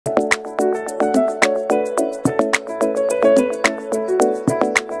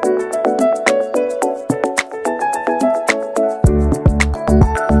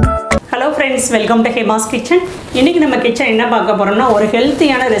welcome to Hema's Kitchen. இன்னைக்கு நம்ம kitchen என்ன பார்க்க போறோம்னா ஒரு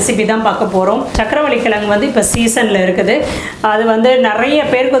ஹெல்த்தியான ரெசிபி தான் பார்க்க போறோம். சக்கரவள்ளிக்கிழங்கு வந்து இப்ப சீசன்ல இருக்குது. அது வந்து நிறைய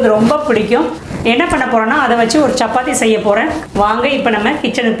பேருக்கு அது ரொம்ப பிடிக்கும். என்ன பண்ண போறோம்னா அதை வச்சு ஒரு சப்பாத்தி செய்ய போறேன். வாங்க இப்போ நம்ம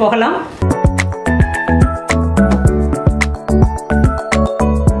கிச்சனுக்கு போகலாம்.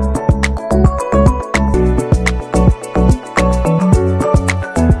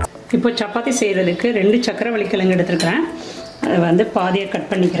 இப்போ சப்பாத்தி செய்யறதுக்கு ரெண்டு சக்கரவள்ளிக்கிழங்கு எடுத்துக்கிறேன். அதை வந்து பாதியை கட்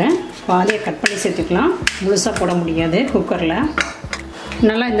பண்ணிக்கிறேன். பாதியை கட் பண்ணி சேர்த்துக்கலாம். முழுசாக போட முடியாது குக்கரில்.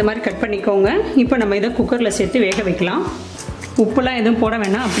 நல்லா இந்த மாதிரி கட் பண்ணிக்கோங்க. இப்போ நம்ம இதை குக்கரில் சேர்த்து வேக வைக்கலாம். உப்புலாம் எதுவும் போட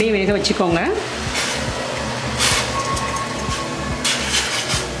வேணாம், அப்படியே வேக வச்சுக்கோங்க.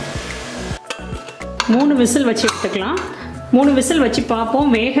 மூணு விசில் வச்சு எடுத்துக்கலாம். 3 விசில் வச்சு பார்ப்போம்.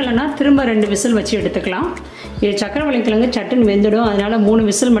 வேகலைன்னா திரும்ப 2 விசில் வச்சு எடுத்துக்கலாம். இது சக்கரவள்ளிக்கிழங்கு சட்டுன்னு வெந்துடும், அதனால் 3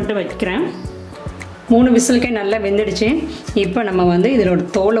 விசில் மட்டும் வைக்கிறேன். 3 விசிலுக்கே நல்லா வெந்துடுச்சு. இப்போ நம்ம வந்து இதோட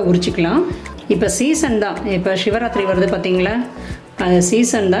தோலை உரிச்சிக்கலாம். இப்போ சீசன் தான், இப்போ சிவராத்திரி வருது பார்த்தீங்களா, அது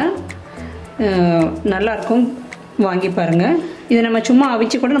சீசன் தான், நல்லாயிருக்கும், வாங்கி பாருங்கள். இதை நம்ம சும்மா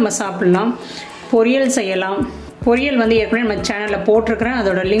அவிச்சு கூட நம்ம சாப்பிட்லாம், பொரியல் செய்யலாம். பொரியல் வந்து ஏற்கனவே நம்ம சேனலில் போட்டிருக்கிறேன்,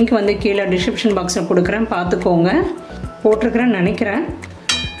 அதோட லிங்க் வந்து கீழே டிஸ்கிரிப்ஷன் பாக்ஸில் கொடுக்குறேன், பார்த்துக்கோங்க. போட்டிருக்கிறேன்னு நினைக்கிறேன்,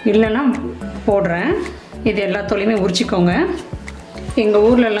 இல்லைன்னா போடுறேன். இது எல்லாத்தோலையுமே உரிச்சிக்கோங்க. எங்கள்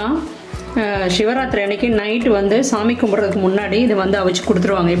ஊர்லலாம் சிவராத்திரி அன்னைக்கு நைட்டு வந்து சாமி கும்பிட்றதுக்கு முன்னாடி இது வந்து அவிச்சு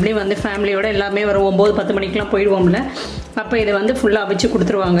கொடுத்துருவாங்க. இப்படி வந்து ஃபேமிலியோட எல்லாமே ஒரு 9-10 மணிக்கெலாம் போயிடுவோம்ல, அப்போ இதை வந்து ஃபுல்லாக அவிச்சு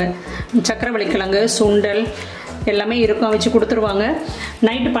கொடுத்துருவாங்க. சக்கரவள்ளிக்கிழங்கு, சுண்டல் எல்லாமே இருக்கும், அவிச்சு கொடுத்துருவாங்க.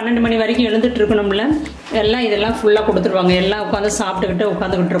 நைட்டு 12 மணி வரைக்கும் எழுந்துட்டு இருக்கணும்ல, எல்லாம் இதெல்லாம் ஃபுல்லாக கொடுத்துருவாங்க. எல்லாம் உட்காந்து சாப்பிட்டுக்கிட்டு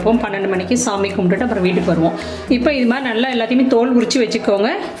உட்காந்துக்கிட்டு இருப்போம். 12 மணிக்கு சாமி கும்பிட்டுட்டு அப்புறம் வீட்டுக்கு வருவோம். இப்போ இது மாதிரி நல்லா எல்லாத்தையுமே தோல் உரிச்சு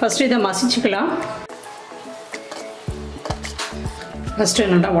வச்சுக்கோங்க. ஃபஸ்ட்டு இதை மசிச்சுக்கலாம். ஃபஸ்ட்டு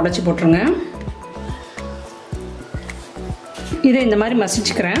நல்லா உடச்சி போட்டுருங்க. இதை இந்த மாதிரி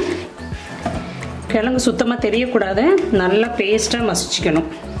மசிச்சுக்கிறேன். கிழங்கு சுத்தமாக தெரியக்கூடாது, நல்லா பேஸ்ட்டாக மசிச்சுக்கணும்.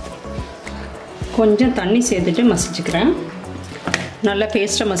 கொஞ்சம் தண்ணி சேர்த்துட்டு மசிச்சுக்கிறேன். நல்லா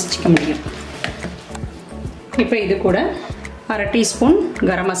பேஸ்ட்டாக மசிச்சிக்க முடியும். இப்போ இது கூட 1/2 டீஸ்பூன்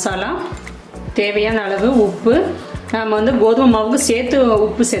கரம் மசாலா, தேவையான அளவு உப்பு. நம்ம வந்து கோதுமை மாவுக்கு சேர்த்து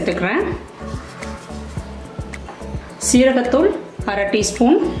உப்பு சேர்த்துக்கிறேன். சீரகத்தூள் 1/2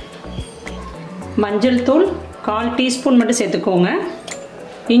 டீஸ்பூன், மஞ்சள் தூள் 1/4 டீஸ்பூன் மட்டும் சேர்த்துக்கோங்க.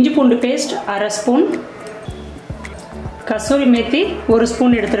 இஞ்சி பூண்டு paste 1/2 spoon, kasuri methi 1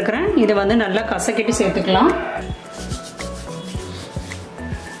 spoon எடுத்துருக்கிறேன். இதை வந்து நல்லா கசக்கிட்டு சேர்த்துக்கலாம்.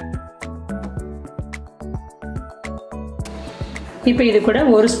 இப்போ இது கூட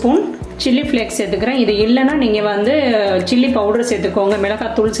 1 ஸ்பூன் சில்லி ஃப்ளேக்ஸ் சேர்த்துக்கிறேன். இது இல்லைன்னா நீங்கள் வந்து சில்லி பவுடர் சேர்த்துக்கோங்க,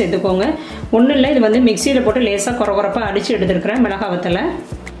 மிளகாத்தூள் சேர்த்துக்கோங்க. ஒன்றும் இல்லை, இது வந்து மிக்சியில் போட்டு லேசாக குறப்பாக அடித்து எடுத்துருக்கிறேன் மிளகாய் வத்தலை.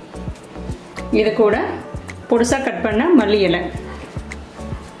 இது கூட பொடிசாக கட் பண்ண மல்லி இலை.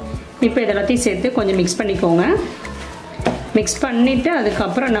 இப்போ இதெல்லாத்தையும் சேர்த்து கொஞ்சம் மிக்ஸ் பண்ணிக்கோங்க. மிக்ஸ் பண்ணிவிட்டு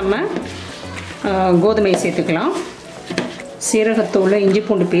அதுக்கப்புறம் நம்ம கோதுமையை சேர்த்துக்கலாம். சீரகத்தூள், இஞ்சி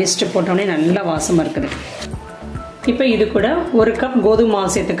பூண்டு பேஸ்ட்டு போட்டோடனே நல்லா வாசமாக இருக்குது. இப்போ இது கூட 1 கப் கோதுமை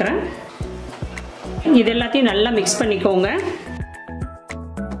மாவு சேர்த்துக்கிறேன். இது எல்லாத்தையும் நல்லா மிக்ஸ் பண்ணிக்கோங்க.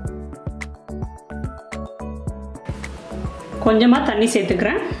 கொஞ்சமாக தண்ணி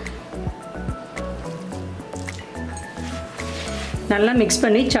சேர்த்துக்கிறேன். நல்லா மிக்ஸ்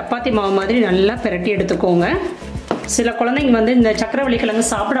பண்ணி சப்பாத்தி மாவு மாதிரி நல்லா பிரட்டி எடுத்துக்கோங்க. சில குழந்தைங்க வந்து இந்த சக்கரவள்ளிக்கிழங்கு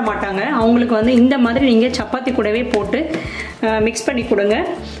சாப்பிட மாட்டாங்க, அவங்களுக்கு வந்து இந்த மாதிரி நீங்கள் சப்பாத்தி கூடவே போட்டு மிக்ஸ் பண்ணி கொடுங்க,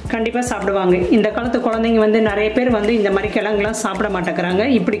 கண்டிப்பாக சாப்பிடுவாங்க. இந்த காலத்து குழந்தைங்க வந்து நிறைய பேர் வந்து இந்த மாதிரி கிழங்குலாம் சாப்பிட மாட்டேங்கிறாங்க,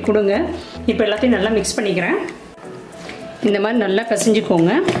 இப்படி கொடுங்க. இப்போ எல்லாத்தையும் நல்லா மிக்ஸ் பண்ணிக்கிறேன். இந்த மாதிரி நல்லா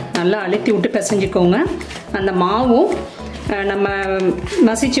பிசைஞ்சிக்கோங்க, நல்லா அழுத்தி விட்டு பிசைஞ்சிக்கோங்க. அந்த மாவும் நம்ம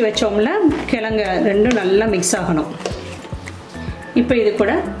மசிச்சு வச்சோம்ல கிழங்கு ரெண்டும் நல்லா மிக்ஸ் ஆகணும். இப்போ இது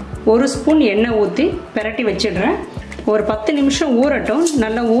கூட 1 ஸ்பூன் எண்ணெய் ஊற்றி பிரட்டி வச்சிடுறேன். ஒரு 10 நிமிஷம் ஊறட்டும்.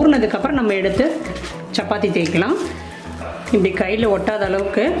 நல்லா ஊறினதுக்கப்புறம் நம்ம எடுத்து சப்பாத்தி தேய்க்கலாம். இப்படி கையில் ஒட்டாத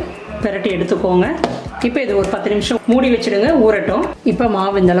அளவுக்கு பிரட்டி எடுத்துக்கோங்க. இப்போ இது ஒரு 10 நிமிஷம் மூடி வச்சுடுங்க, ஊறட்டும். இப்போ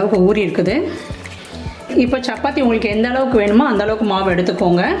மாவு இந்த அளவுக்கு ஊறி இருக்குது. இப்போ சப்பாத்தி உங்களுக்கு எந்த அளவுக்கு வேணுமோ அந்த அளவுக்கு மாவு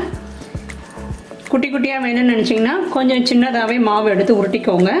எடுத்துக்கோங்க. குட்டி குட்டியாக வேணும்னு நினச்சிங்கன்னா கொஞ்சம் சின்னதாகவே மாவு எடுத்து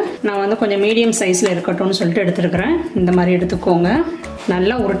உருட்டிக்கோங்க. நான் வந்து கொஞ்சம் மீடியம் சைஸில் இருக்கட்டும்னு சொல்லிட்டு எடுத்துருக்கிறேன். இந்த மாதிரி எடுத்துக்கோங்க,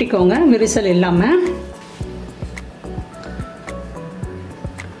 நல்லா உருட்டிக்கோங்க, விரிசல் இல்லாமல்.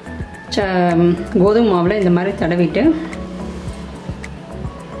 கோதுமை மாவில் இந்த மாதிரி தடவிட்டு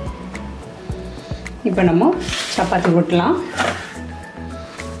இப்போ நம்ம சப்பாத்தி உருட்டலாம்.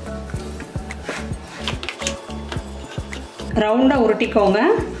 ரவுண்டாக உருட்டிக்கோங்க.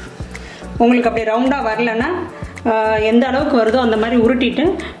 உங்களுக்கு அப்படி ரவுண்டாக வரலன்னா எந்த அளவுக்கு வருதோ அந்த மாதிரி உருட்டிட்டு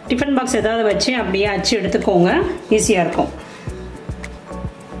டிஃபன் பாக்ஸ் ஏதாவது வச்சு அப்படியே அச்சு எடுத்துக்கோங்க, ஈஸியாக இருக்கும்.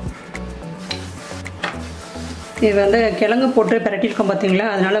 இது வந்து கிழங்கு போட்டு பிரட்டியிருக்கோம் பார்த்தீங்களா,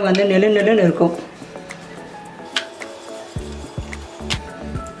 அதனால் வந்து நெல்லுன்னு இருக்கும்.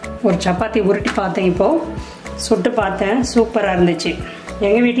 ஒரு சப்பாத்தி உருட்டி பார்த்தேன், இப்போது சுட்டு பார்த்தேன், சூப்பராக இருந்துச்சு.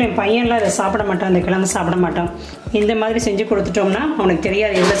 எங்கள் வீட்டில் என் பையன்லாம் இதை சாப்பிட மாட்டான், இந்த கிழங்கு சாப்பிட மாட்டான். இந்த மாதிரி செஞ்சு கொடுத்துட்டோம்னா அவனுக்கு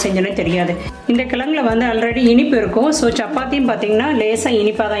தெரியாது, எவ்வளோ செஞ்சோன்னே தெரியாது. இந்த கிழங்குல வந்து ஆல்ரெடி இனிப்பு இருக்கும். ஸோ சப்பாத்தியும் பார்த்திங்கன்னா லேசாக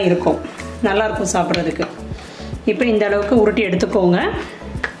இனிப்பாக தான் இருக்கும், நல்லாயிருக்கும் சாப்பிட்றதுக்கு. இப்போ இந்த அளவுக்கு உருட்டி எடுத்துக்கோங்க.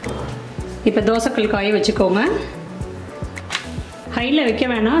 இப்போ தோசைக்கல் காய வச்சுக்கோங்க. ஹையில் வைக்க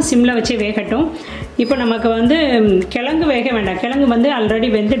வேணாம், சிம்மில் வச்சு வேகட்டும். இப்போ நமக்கு வந்து கிழங்கு வேக வேண்டாம், கிழங்கு வந்து ஆல்ரெடி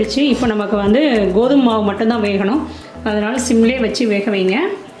வெந்துடுச்சு. இப்போ நமக்கு வந்து கோதுமை மாவு மட்டும்தான் வேகணும். அதனால் சிம்லேயே வச்சு வேக வைங்க.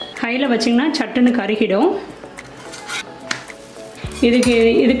 ஹையில் வச்சிங்கன்னா சட்டுன்னு கருகிடும்.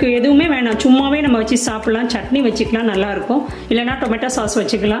 இதுக்கு எதுவுமே வேணாம், சும்மாவே நம்ம வச்சு சாப்பிட்லாம். சட்னி வச்சுக்கலாம், நல்லாயிருக்கும். இல்லைனா டொமேட்டோ சாஸ்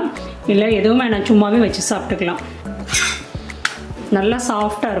வச்சுக்கலாம். இல்லை எதுவும் வேணாம், சும்மாவே வச்சு சாப்பிட்டுக்கலாம். நல்லா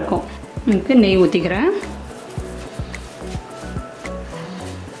சாஃப்டாக இருக்கும். இதுக்கு நெய் ஊற்றிக்கிறேன்.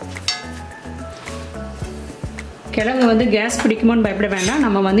 கிழங்கு வந்து கேஸ் பிடிக்குமோன்னு பயப்பட வேண்டாம்.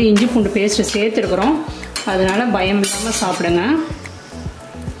 நம்ம வந்து இஞ்சி பூண்டு பேஸ்ட்டு சேர்த்துருக்குறோம், அதனால் பயம் இல்லாமல் சாப்பிடுங்க.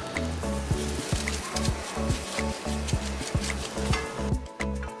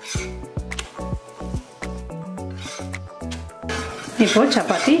 இப்போது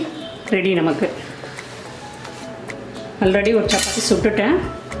சப்பாத்தி ரெடி. நமக்கு ஆல்ரெடி ஒரு சப்பாத்தி சுட்டுட்டேன்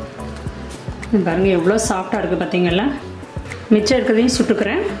பாருங்கள், எவ்வளோ சாஃப்டாக இருக்குது பார்த்தீங்களா. மிச்சம் இருக்கிறதையும்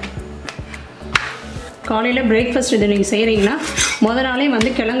சுட்டுக்கிறேன். காலையில் பிரேக்ஃபாஸ்ட் இது நீங்கள் செய்கிறீங்கன்னா முதல் நாளே வந்து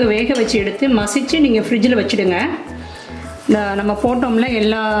கிழங்கு வேக வச்சு எடுத்து மசித்து நீங்கள் ஃப்ரிட்ஜில் வச்சுடுங்க. இந்த நம்ம போட்டோம்ல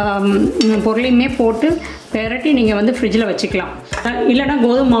எல்லா பொருளையுமே போட்டு பெரட்டி நீங்கள் வந்து ஃப்ரிட்ஜில் வச்சுக்கலாம். இல்லைனா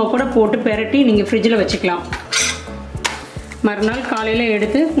கோதுமை மாவு கூட போட்டு பெரட்டி நீங்கள் ஃப்ரிட்ஜில் வச்சுக்கலாம். மறுநாள் காலையில்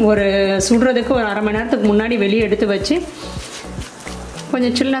எடுத்து ஒரு சுடுறதுக்கு ஒரு அரை மணி நேரத்துக்கு முன்னாடி வெளியே எடுத்து வச்சு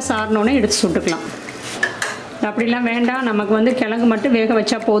கொஞ்சம் சில்லுனா சாறினோன்னே எடுத்து சுட்டுக்கலாம். அப்படிலாம் வேண்டாம், நமக்கு வந்து கிழங்கு மட்டும் வேக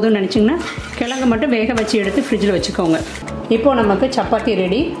வச்சா போதும்னு நினச்சிங்கன்னா கிழங்கு மட்டும் வேக வச்சு எடுத்து ஃப்ரிட்ஜில் வச்சுக்கோங்க. இப்போது நமக்கு சப்பாத்தி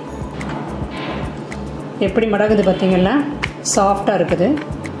ரெடி. எப்படி மடங்குது பார்த்தீங்களா, சாஃப்டாக இருக்குது.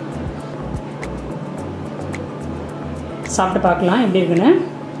 சாப்பிட்டு பார்க்கலாம் எப்படி இருக்குன்னு.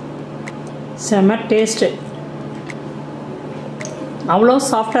 செம்ம டேஸ்ட்டு, அவ்வளோ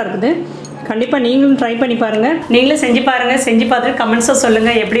சாஃப்டாக இருக்குது. கண்டிப்பாக நீங்களும் ட்ரை பண்ணி பாருங்கள். நீங்களும் செஞ்சு பாருங்கள். செஞ்சு பார்த்துட்டு கமெண்ட்ஸை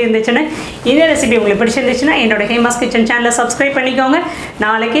சொல்லுங்கள் எப்படி இருந்துச்சுன்னு. இதே ரெசிபி உங்களுக்கு பிடிச்சிருந்துச்சுன்னா என்னோட ஹேமாஸ் கிச்சன் சேனலை சப்ஸ்கிரைப் பண்ணிக்கோங்க.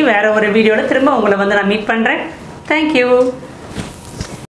 நாளைக்கு வேறு ஒரு வீடியோவில் திரும்ப உங்களை வந்து நான் மீட் பண்ணுறேன். தேங்க்யூ.